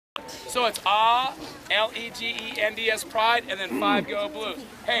So it's Legends Pride, and then 5 Go Blues.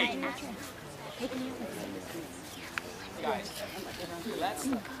 Hey, guys, let's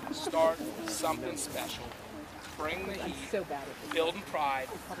start something special. Bring the heat, building pride,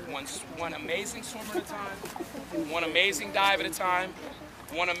 one amazing swimmer at a time, one amazing dive at a time,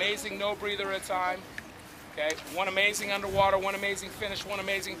 one amazing no breather at a time, okay? One amazing underwater, one amazing finish, one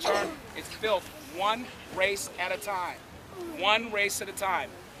amazing turn. It's built one race at a time. One race at a time.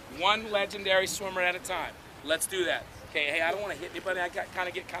 One legendary swimmer at a time. Let's do that. Okay, hey, I don't want to hit anybody. I get kind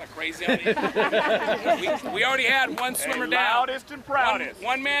of crazy on you. we already had one swimmer down. Loudest and proudest.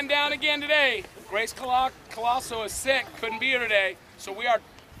 One man down again today. Grace Colosso is sick, couldn't be here today. So we are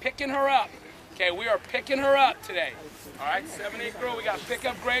picking her up. Okay, we are picking her up today. All right, 7'8" girl, we got to pick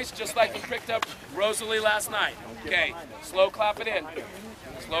up Grace just like we picked up Rosalie last night. Okay, slow clap it in.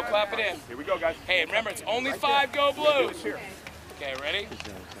 Slow clap it in. Here we go, guys. Hey, remember, it's only 5 Go Blues. Okay, ready?